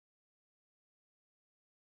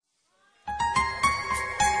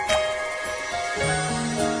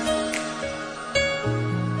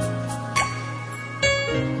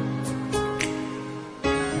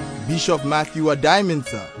Bishop Matthew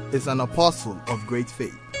Adai-Mensah is an apostle of great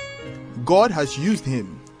faith. God has used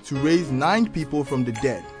him to raise 9 people from the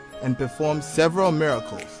dead and perform several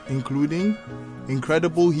miracles, including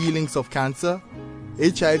incredible healings of cancer,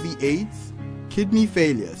 HIV/AIDS, kidney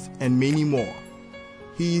failures, and many more.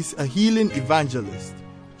 He is a healing evangelist,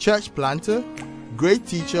 church planter, great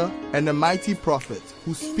teacher, and a mighty prophet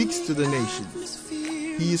who speaks to the nations.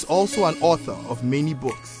 He is also an author of many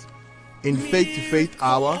books. In Faith to Faith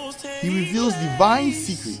Hour, he reveals divine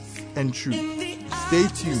secrets and truth. Stay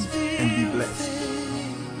tuned and be blessed.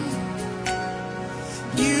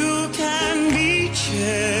 You can be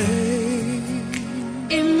changed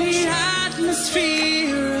in the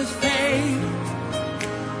atmosphere of faith.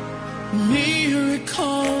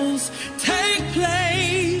 Miracles take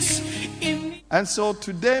place in. And so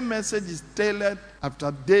today's message is tailored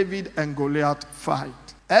after David and Goliath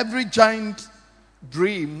fight. Every giant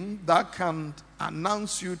dream that can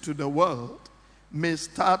announce you to the world may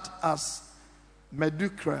start as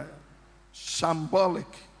mediocre, shambolic,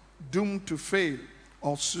 doomed to fail,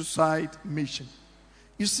 or suicide mission.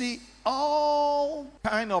 You see, all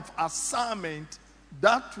kind of assignment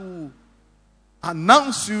that will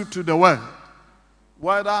announce you to the world,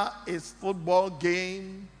 whether it's football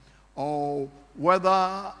game or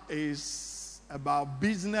whether it's about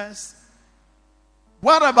business,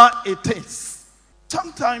 whatever it is,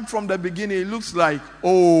 sometimes from the beginning it looks like,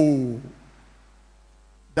 oh,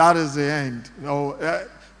 that is the end.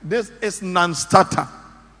 This is non-starter.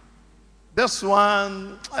 This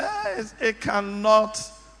one, it cannot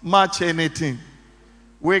match anything.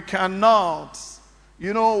 We cannot,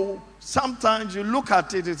 sometimes you look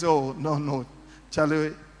at it, it's, oh, no,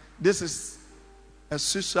 Charlie, this is a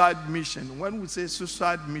suicide mission. When we say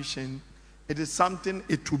suicide mission, it is something,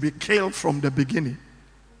 it will be killed from the beginning,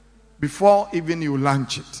 before even you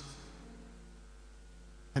launch it.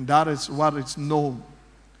 And that is what is known.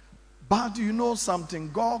 But you know something?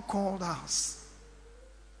 God called us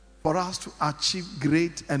for us to achieve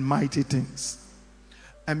great and mighty things.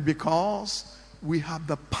 And because we have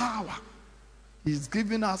the power, He's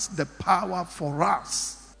given us the power for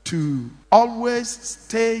us to always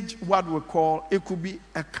stage what we call, it could be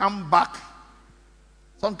a comeback.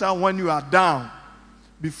 Sometimes when you are down,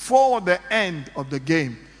 before the end of the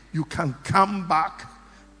game, you can come back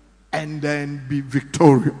and then be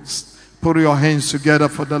victorious. Put your hands together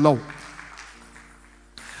for the Lord.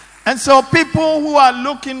 And so people who are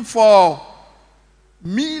looking for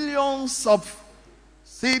millions of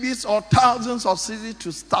CDs or thousands of CDs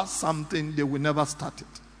to start something, they will never start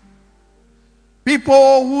it.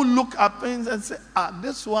 People who look at things and say,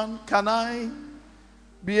 this one, can I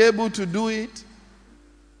be able to do it?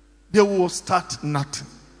 They will start nothing.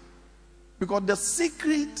 Because the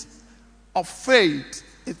secret of faith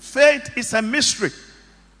is a mystery.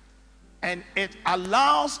 And it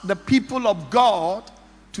allows the people of God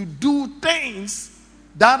to do things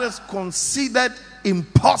that is considered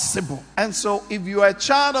impossible. And so if you are a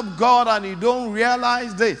child of God and you don't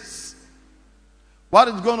realize this, what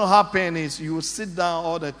is going to happen is you will sit down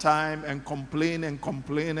all the time and complain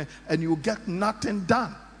and you get nothing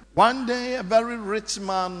done. One day a very rich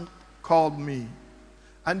man called me.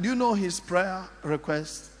 And you know his prayer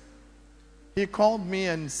request? He called me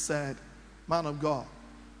and said, man of God,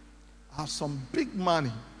 I have some big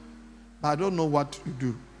money, but I don't know what to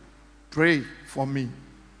do. Pray for me.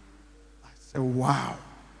 I said, wow.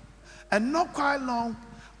 And not quite long,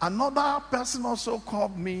 another person also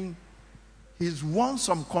called me. He's won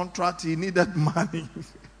some contract. He needed money.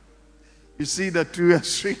 You see the two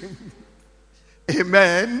extremes.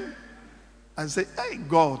 Amen. And say, hey,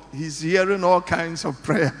 God, he's hearing all kinds of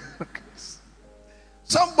prayer.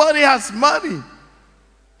 Somebody has money.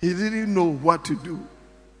 He didn't know what to do.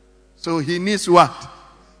 So he needs what?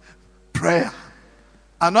 Prayer.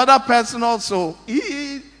 Another person also,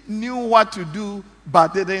 he knew what to do,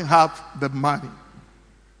 but didn't have the money.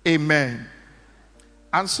 Amen.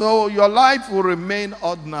 And so your life will remain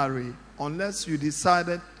ordinary unless you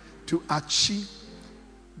decided to achieve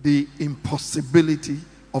the impossibility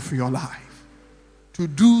of your life. To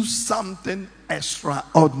do something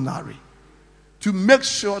extraordinary. To make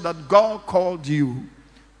sure that God called you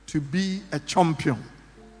to be a champion.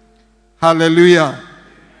 Hallelujah.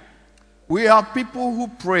 We have people who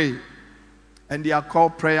pray and they are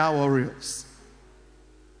called prayer warriors.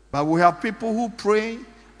 But we have people who pray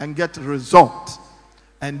and get a result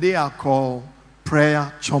and they are called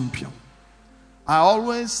prayer champion. I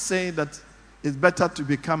always say that it's better to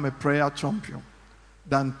become a prayer champion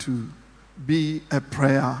than to be a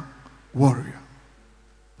prayer warrior.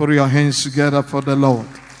 Put your hands together for the Lord.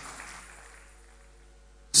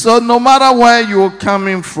 So no matter where you're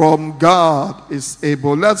coming from, God is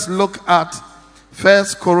able. Let's look at 1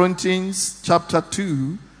 Corinthians chapter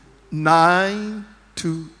 2, 9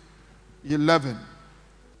 to 11.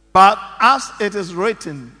 But as it is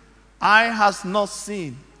written, eye has not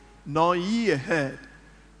seen, nor ear heard,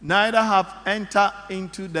 neither have entered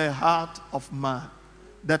into the heart of man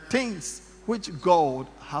the things which God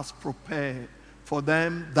has prepared for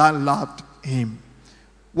them that loved him.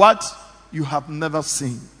 What you have never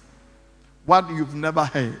seen, what you've never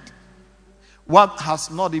heard, what has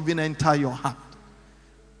not even entered your heart.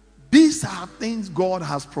 These are things God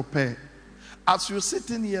has prepared. As you're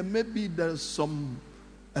sitting here, maybe there's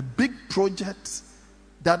a big project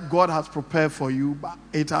that God has prepared for you, but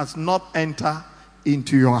it has not entered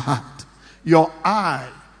into your heart. Your eye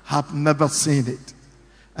have never seen it.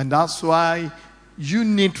 And that's why you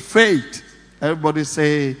need faith. Everybody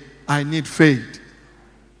say, I need faith.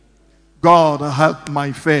 God help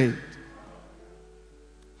my faith.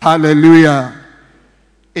 Hallelujah.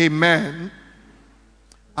 Amen.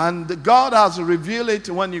 And God has revealed it.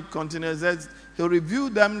 When you continue, it says, He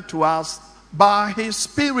revealed them to us by His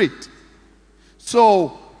Spirit.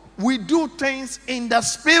 So we do things in the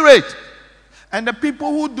Spirit. And the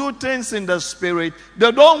people who do things in the Spirit,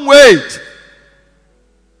 they don't wait.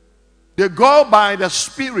 They go by the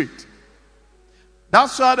Spirit.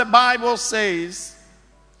 That's why the Bible says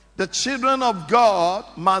the children of God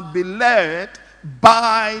must be led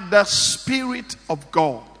by the Spirit of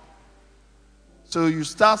God. So you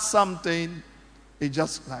start something, it's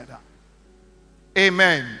just like that.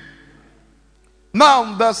 Amen.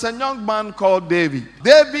 Now, there's a young man called David.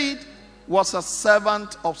 David was a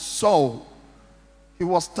servant of Saul. He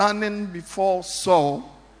was standing before Saul,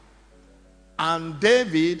 and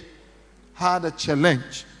David had a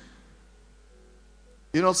challenge.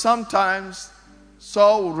 You know, sometimes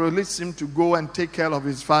Saul will release him to go and take care of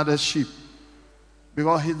his father's sheep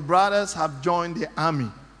because his brothers have joined the army.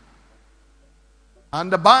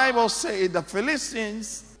 And the Bible says the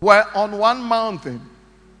Philistines were on one mountain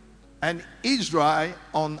and Israel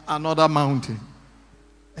on another mountain.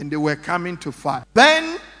 And they were coming to fight.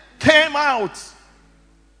 Then came out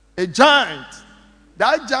a giant.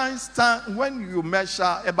 That giant stand, when you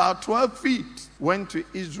measure about 12 feet, went to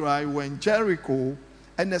Israel, went Jericho,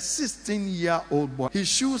 and a 16-year-old boy. His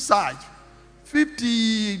shoe size,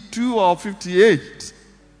 52 or 58.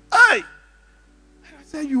 Hey! And I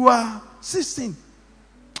said, you are 16.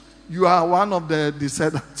 You are one of the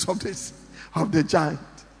descendants of the giant.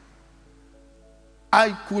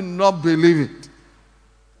 I could not believe it.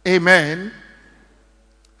 Amen.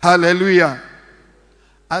 Hallelujah.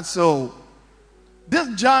 And so, this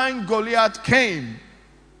giant Goliath came.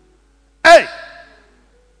 Hey!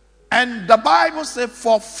 And the Bible said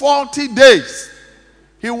for 40 days,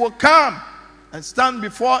 he will come and stand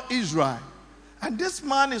before Israel. And this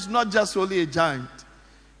man is not just only a giant.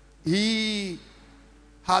 He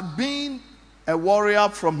had been a warrior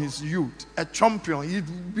from his youth, a champion.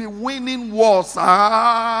 He'd been winning wars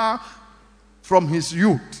from his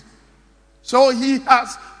youth. So he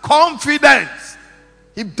has confidence.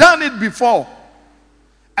 He's done it before.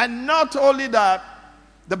 And not only that,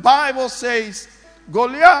 the Bible says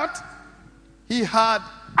Goliath, he had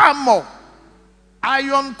armor,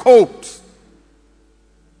 iron coat.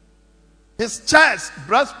 His chest,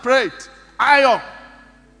 breastplate, iron.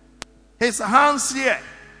 His hands here,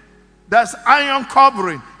 there's iron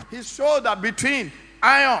covering. His shoulder between,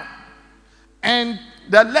 iron. And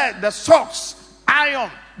the leg, the socks,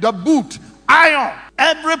 iron. The boot, iron.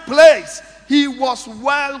 Every place, he was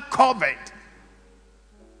well covered.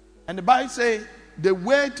 And the Bible says the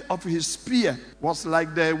weight of his spear was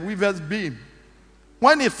like the weaver's beam.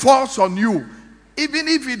 When it falls on you, even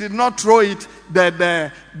if he did not throw it,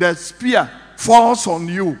 the spear falls on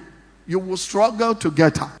you, you will struggle to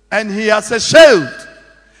get up. And he has a shield.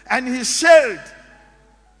 And his shield,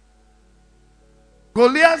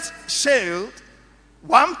 Goliath's shield,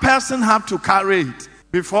 one person had to carry it.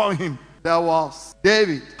 Before him, there was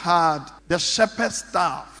David, had the shepherd's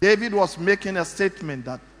staff. David was making a statement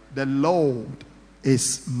that the Lord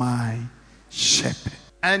is my shepherd.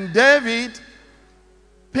 And David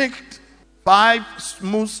picked 5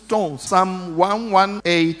 smooth stones. Psalm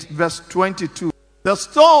 118 verse 22. The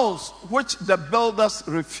stones which the builders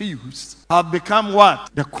refused have become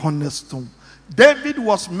what? The cornerstone. David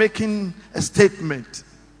was making a statement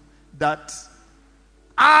that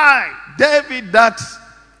I, David, that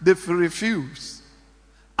they refused,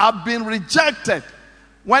 I've been rejected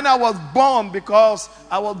when I was born because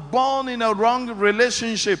I was born in a wrong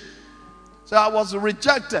relationship. So I was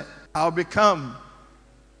rejected. I'll become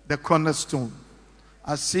the cornerstone.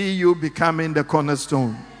 I see you becoming the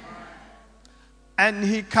cornerstone. And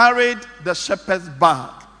he carried the shepherd's bag.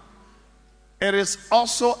 It is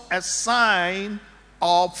also a sign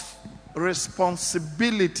of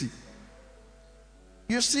responsibility.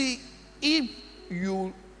 You see, if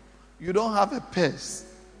you don't have a purse,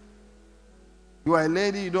 you are a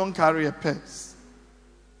lady, you don't carry a purse.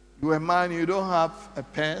 You are a man, you don't have a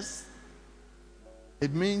purse.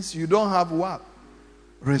 It means you don't have what?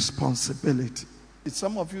 Responsibility.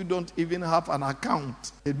 Some of you don't even have an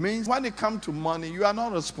account. It means when it comes to money, you are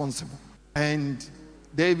not responsible. And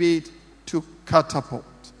David took catapult.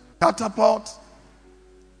 Catapult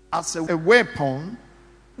as a weapon.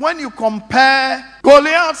 When you compare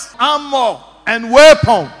Goliath's armor and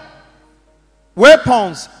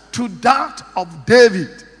weapons to that of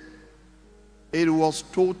David, it was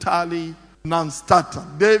totally non-starter.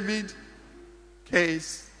 David's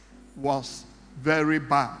case was very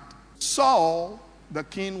bad. Saul, the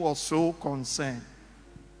king, was so concerned.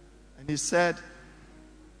 And he said,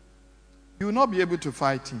 you will not be able to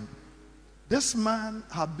fight him. This man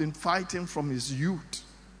had been fighting from his youth.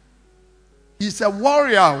 He's a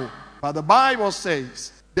warrior. But the Bible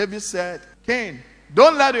says, David said, King,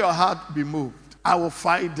 don't let your heart be moved. I will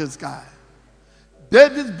fight this guy.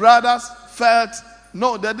 David's brothers felt,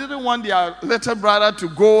 no, they didn't want their little brother to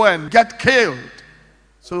go and get killed.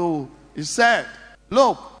 So he said,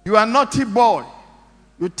 look, you are a naughty boy.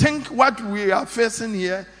 You think what we are facing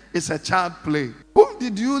here is a child play. Whom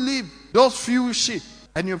did you leave? Those few sheep.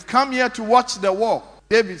 And you've come here to watch the war.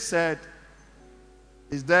 David said,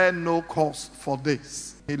 is there no cause for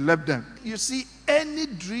this? He left them. You see, any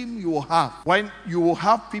dream you will have, when you will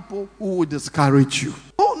have people who will discourage you.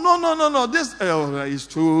 Oh, no. This is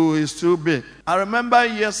too big. I remember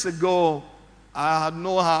years ago, I had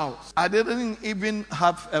no house. I didn't even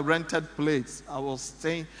have a rented place. I was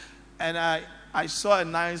staying, and I saw a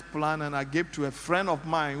nice plan, and I gave to a friend of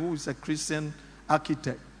mine who is a Christian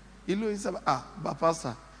architect. He said, but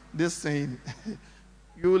Pastor, this thing,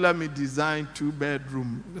 you let me design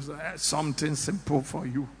 2-bedroom, something simple for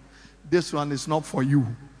you. This one is not for you.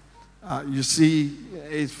 You see,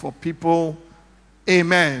 it's for people.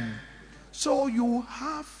 Amen. So you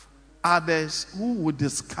have others who will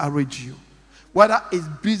discourage you. Whether it's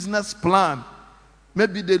business plan.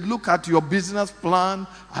 Maybe they look at your business plan.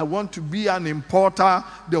 I want to be an importer.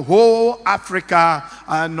 The whole Africa,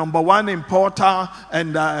 #1 importer,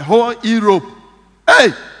 and the whole Europe.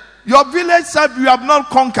 Hey, your village said you have not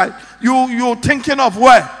conquered. You're thinking of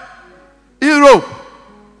where? Europe.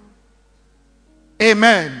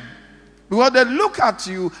 Amen. Because they look at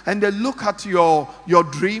you and they look at your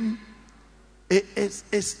dream.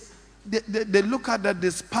 They look at the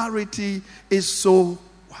disparity is so.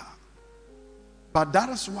 But that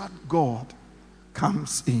is what God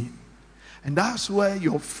comes in. And that's where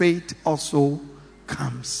your faith also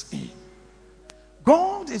comes in.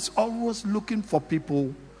 God is always looking for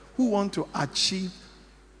people who want to achieve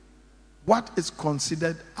what is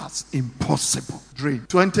considered as impossible. Dream.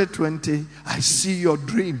 2020, I see your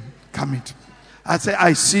dream coming to pass. I say,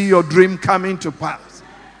 I see your dream coming to pass.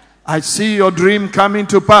 I see your dream coming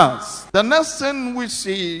to pass. The next thing we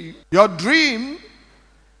see, your dream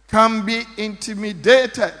can be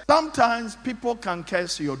intimidated. Sometimes people can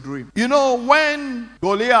curse your dream. You know, when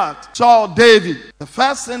Goliath saw David, the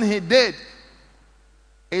first thing he did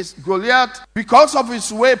is Goliath, because of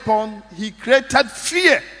his weapon, he created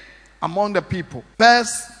fear among the people. 1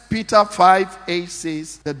 Peter 5:8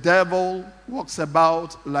 says, the devil walks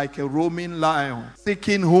about like a roaming lion,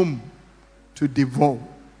 seeking whom to devour.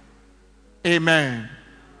 Amen.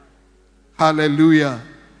 Hallelujah.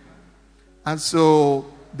 And so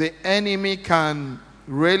the enemy can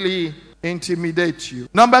really intimidate you.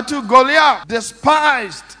 Number 2, Goliath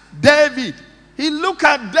despised David. He looked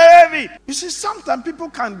at David. You see, sometimes people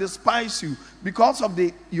can despise you because of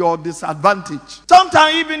your disadvantage.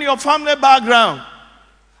 Sometimes even your family background.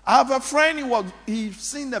 I have a friend, he's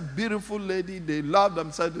seen a beautiful lady, they love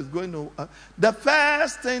themselves, is going to. The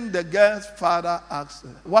first thing the girl's father asked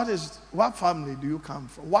her, what family do you come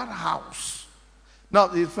from? What house? Now,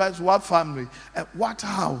 he first, what family? What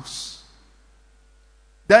house?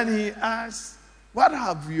 Then he asked, what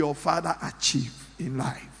have your father achieved in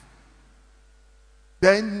life?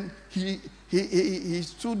 Then he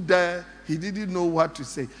stood there, he didn't know what to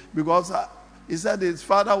say. Because he said his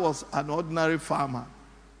father was an ordinary farmer.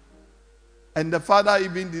 And the father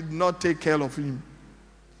even did not take care of him.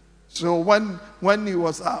 So when he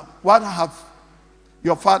was asked, what have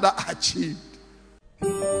your father achieved?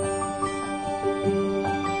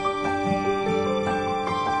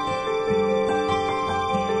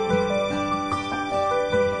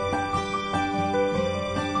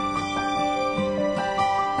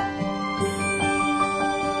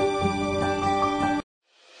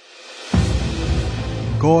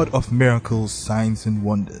 God of miracles, signs and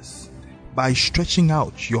wonders, by stretching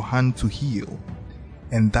out your hand to heal,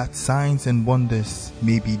 and that signs and wonders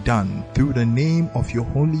may be done through the name of your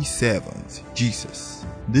holy servant, Jesus.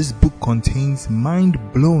 This book contains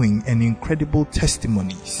mind-blowing and incredible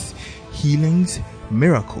testimonies, healings,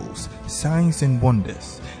 miracles, signs and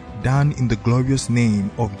wonders done in the glorious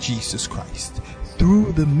name of Jesus Christ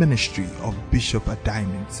through the ministry of Bishop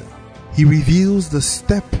Addae-Mensah. He reveals the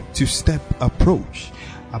step-to-step approach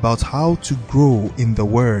about how to grow in the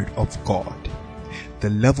Word of God, the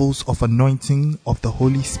levels of anointing of the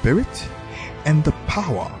Holy Spirit, and the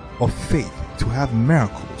power of faith to have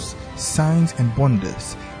miracles, signs and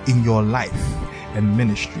wonders in your life and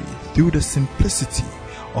ministry through the simplicity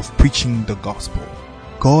of preaching the gospel.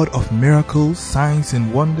 God of miracles, signs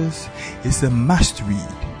and wonders is a must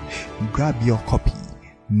read. Grab your copy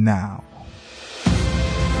now.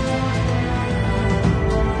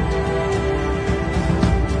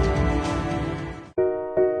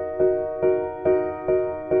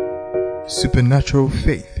 Supernatural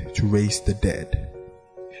faith to raise the dead.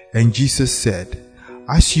 And Jesus said,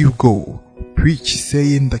 "As you go, preach,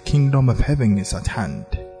 saying the kingdom of heaven is at hand.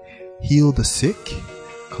 Heal the sick,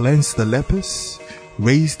 cleanse the lepers,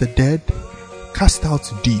 raise the dead, cast out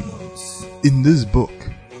demons." In this book,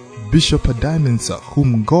 Bishop Addae-Mensah,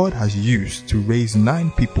 whom God has used to raise 9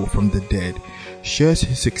 people from the dead, shares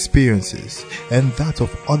his experiences and that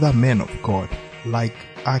of other men of God like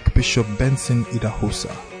Archbishop Benson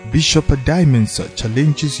Idahosa. Bishop Addae-Mensah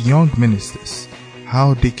challenges young ministers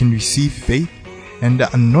how they can receive faith and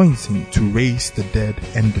the anointing to raise the dead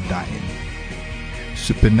and the dying.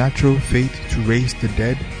 Supernatural faith to raise the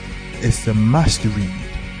dead is a must read.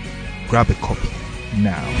 Grab a copy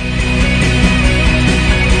now.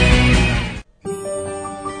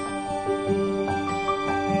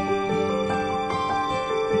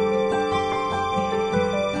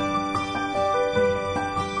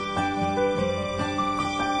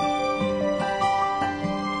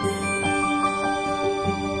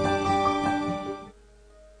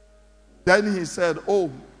 Then he said, "Oh,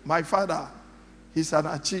 my father, he's an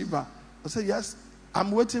achiever." I said, "Yes, I'm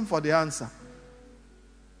waiting for the answer.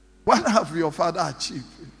 What have your father achieved?"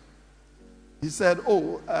 He said,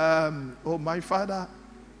 "Oh, my father."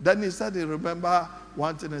 Then he said he remember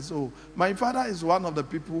one thing and said, "Oh, my father is one of the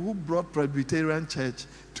people who brought Presbyterian Church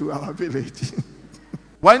to our village."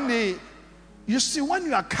 You see, when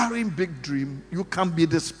you are carrying big dream, you can be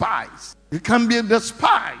despised. You can be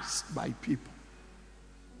despised by people.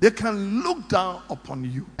 They can look down upon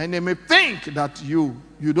you and they may think that you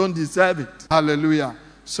don't deserve it. Hallelujah.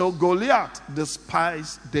 So Goliath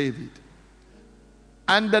despised David.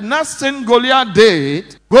 And the next thing Goliath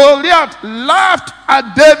did, Goliath laughed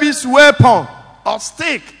at David's weapon or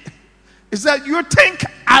stick. He said, "You think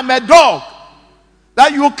I'm a dog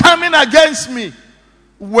that you're coming against me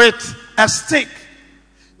with a stick?"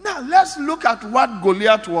 Now let's look at what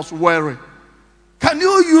Goliath was wearing. Can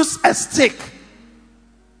you use a stick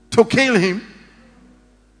to kill him?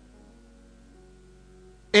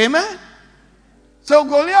 Amen. So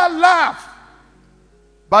Goliath laughed.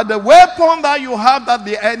 But the weapon that you have that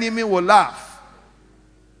the enemy will laugh,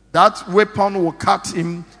 that weapon will cut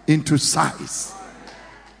him into size.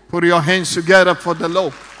 Put your hands together for the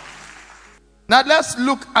Lord. Now let's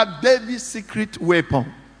look at David's secret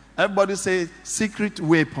weapon. Everybody say secret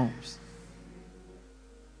weapons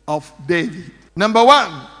of David. Number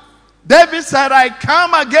 1, David said, "I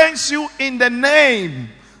come against you in the name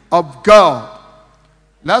of God."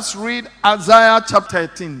 Let's read Isaiah chapter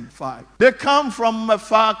 13:5. They come from a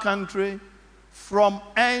far country, from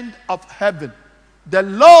end of heaven, the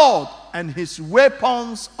Lord and his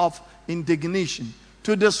weapons of indignation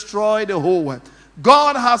to destroy the whole world.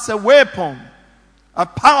 God has a weapon, a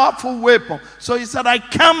powerful weapon. So he said, "I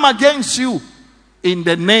come against you in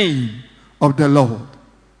the name of the Lord."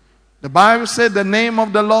 The Bible said the name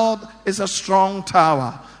of the Lord is a strong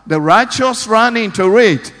tower. The righteous run into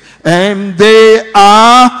it and they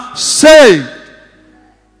are saved.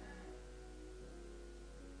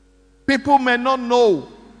 People may not know.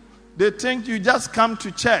 They think you just come to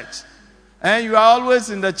church and you are always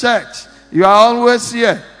in the church. You are always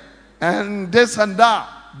here and this and that.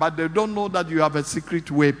 But they don't know that you have a secret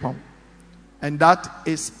weapon. And that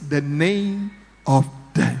is the name of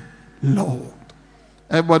the Lord.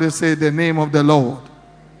 Everybody say the name of the Lord.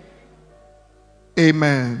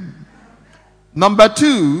 Amen. Number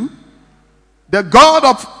 2, the God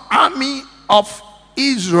of army of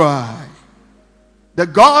Israel. The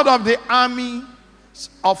God of the army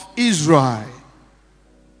of Israel.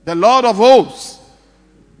 The Lord of hosts.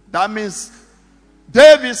 That means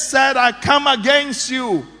David said, "I come against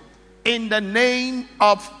you in the name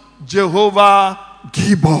of Jehovah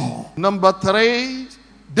Gibbor. Number 3,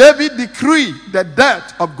 David decreed the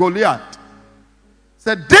death of Goliath.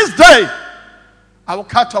 Said, this day I will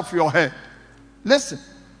cut off your head. Listen,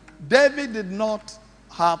 David did not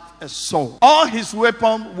have a sword. All his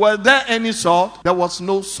weapons, were there any sword? There was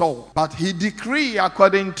no sword. But he decreed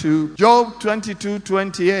according to Job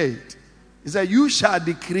 22:28. He said, you shall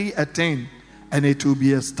decree a thing and it will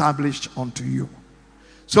be established unto you.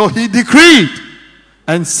 So he decreed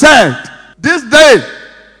and said, this day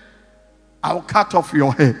I will cut off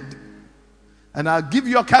your head and I'll give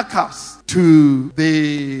your carcass to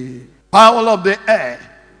the fowl of the air,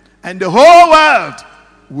 and the whole world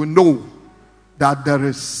will know that there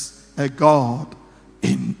is a God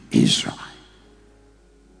in Israel.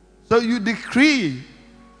 So you decree,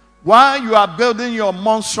 while you are building your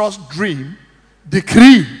monstrous dream,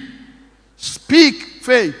 decree, speak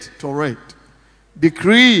faith to it.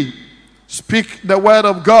 Decree, speak the word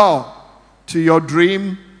of God to your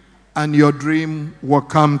dream, and your dream will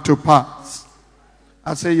come to pass.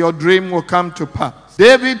 I say your dream will come to pass.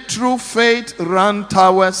 David, through faith, ran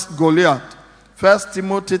towards Goliath. 1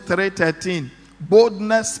 Timothy 3:13.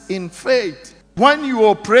 Boldness in faith. When you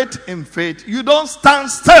operate in faith, you don't stand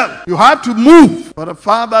still. You have to move. For the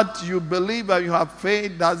fact that you believe and you have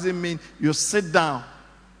faith doesn't mean you sit down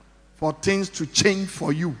for things to change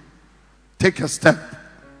for you. Take a step.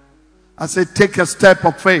 I say take a step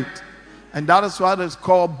of faith. And that is what is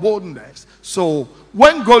called boldness. So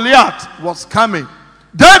when Goliath was coming,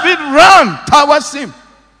 David ran towards him.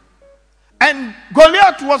 And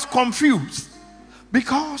Goliath was confused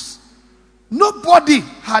because nobody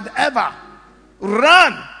had ever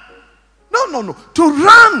run. No. To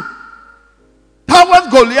run towards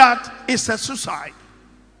Goliath is a suicide.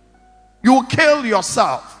 You will kill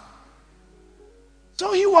yourself.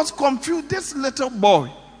 So he was confused. This little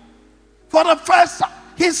boy, for the first time,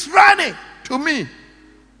 he's running to me.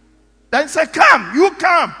 Then he said, come, you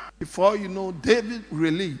come. Before you know, David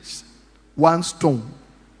released one stone.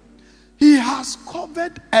 He has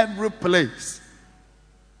covered every place.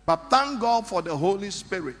 But thank God for the Holy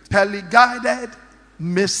Spirit. Tele-guided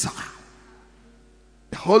missile.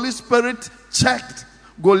 The Holy Spirit checked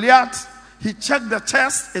Goliath. He checked the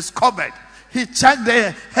chest, it's covered. He checked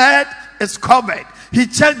the head, it's covered. He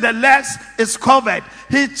checked the legs, it's covered.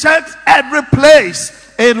 He checked every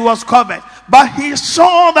place, it was covered. But he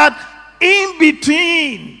saw that in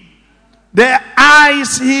between the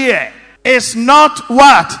eyes here is not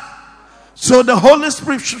what? So the Holy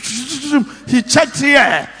Spirit, he checked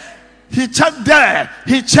here, he checked there,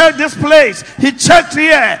 he checked this place, he checked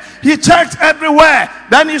here, he checked everywhere.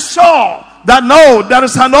 Then he saw that no, there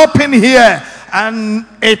is an open here, and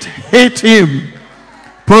it hit him.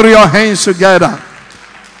 Put your hands together.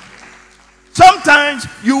 Sometimes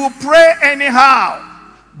you will pray anyhow,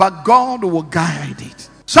 but God will guide it.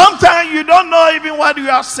 Sometimes you don't know even what you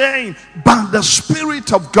are saying, but the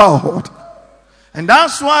Spirit of God. And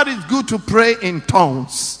that's why it's good to pray in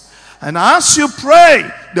tongues. And as you pray,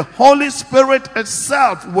 the Holy Spirit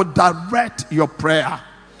itself will direct your prayer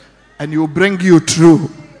and will bring you through.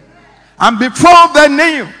 And before they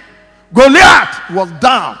knew, Goliath was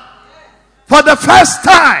down. For the first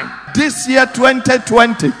time this year,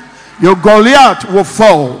 2020, your Goliath will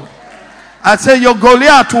fall. I say your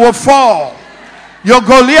Goliath will fall. Your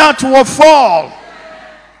Goliath will fall.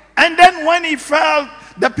 And then when he fell,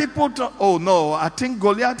 the people thought, oh no, I think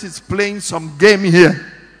Goliath is playing some game here.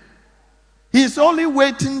 He's only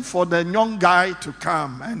waiting for the young guy to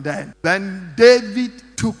come. And then David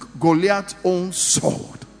took Goliath's own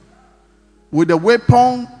sword. With a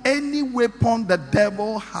weapon, any weapon the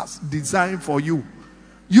devil has designed for you,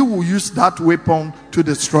 you will use that weapon to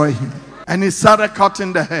destroy him. And he started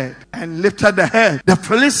cutting the head and lifted the head. The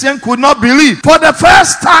Philistine could not believe. For the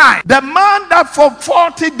first time, the man that for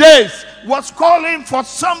 40 days was calling for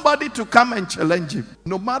somebody to come and challenge him.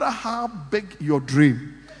 No matter how big your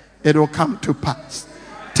dream, it will come to pass.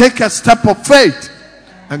 Take a step of faith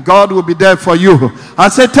and God will be there for you. I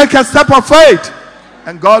said take a step of faith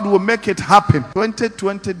and God will make it happen.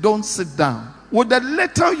 2020, don't sit down. With the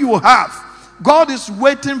little you have, God is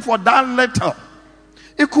waiting for that little.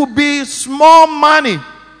 It could be small money.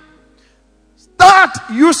 Start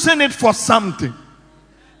using it for something.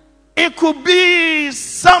 It could be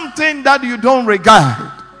something that you don't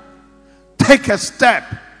regard. Take a step,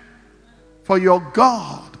 for your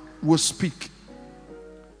God will speak.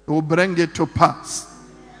 He will bring it to pass.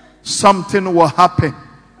 Something will happen.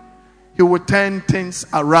 He will turn things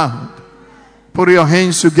around. Put your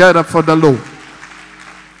hands together for the Lord.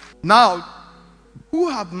 Now, who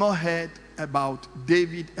have not heard about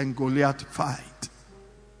David and Goliath fight?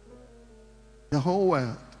 The whole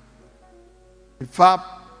world. In fact,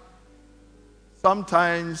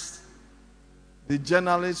 sometimes the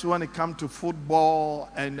journalists, when it comes to football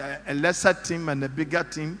and a lesser team and a bigger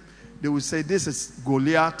team, they will say this is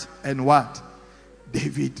Goliath and what?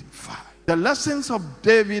 David fight. The lessons of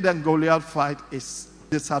David and Goliath fight is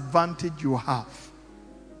disadvantage you have.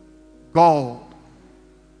 God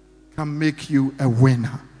can make you a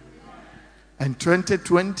winner. And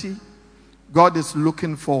 2020, God is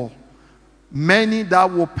looking for many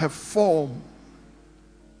that will perform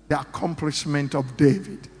the accomplishment of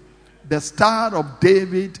David. The start of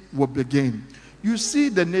David will begin. You see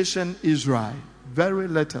the nation Israel, very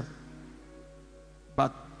little.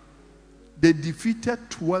 But they defeated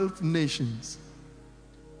 12 nations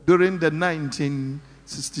during the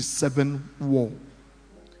 1967 war.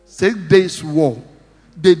 6 days war.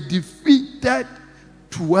 They defeated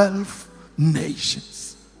 12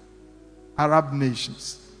 nations. Arab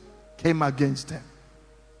nations came against them.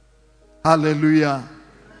 Hallelujah.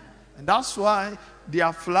 And that's why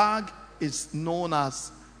their flag is known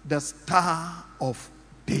as the Star of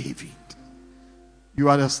David. You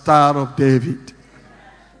are the Star of David.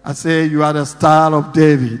 I say you are the Star of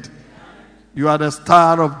David. You are the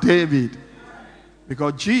Star of David.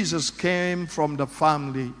 Because Jesus came from the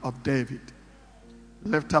family of David.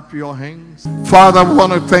 Lift up your hands. Father, we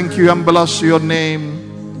want to thank you and bless your name.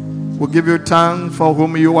 We give you thanks for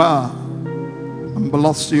whom you are. And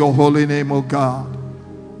bless your holy name, O God.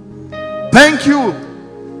 Thank you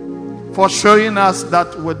for showing us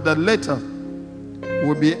that with the little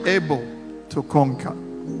we'll be able to conquer.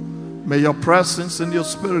 May your presence and your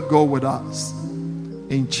spirit go with us.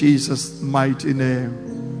 In Jesus' mighty name.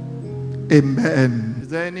 Amen. Is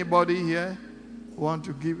there anybody here who want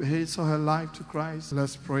to give his or her life to Christ?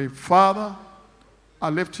 Let's pray. Father, I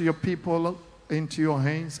lift your people into your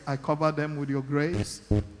hands. I cover them with your grace.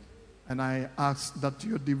 And I ask that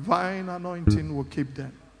your divine anointing will keep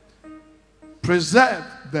them. Preserve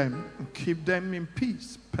them and keep them in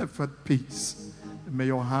peace, perfect peace. And may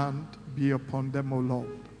your hand be upon them, O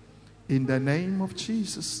Lord. In the name of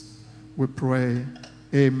Jesus, we pray.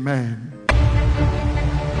 Amen.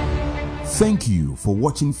 Thank you for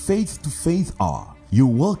watching Faith to Faith Hour. You're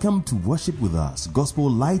welcome to worship with us,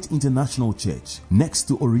 Gospel Light International Church, next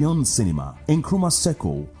to Orion Cinema, Nkrumah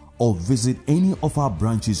Circle, or visit any of our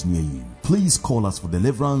branches near you. Please call us for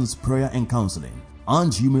deliverance, prayer, and counseling.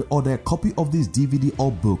 And you may order a copy of this DVD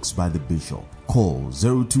or books by the Bishop. Call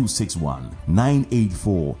 0261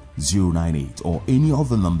 984 098 or any of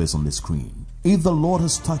the numbers on the screen. If the Lord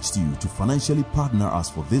has touched you to financially partner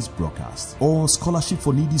us for this broadcast or scholarship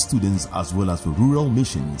for needy students as well as for rural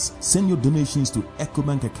missions, send your donations to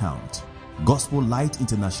EcoBank account, Gospel Light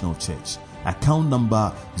International Church, account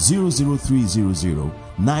number 00300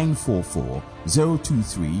 944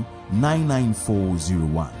 023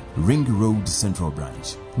 99401, Ring Road Central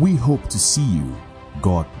Branch. We hope to see you.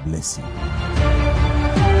 God bless you.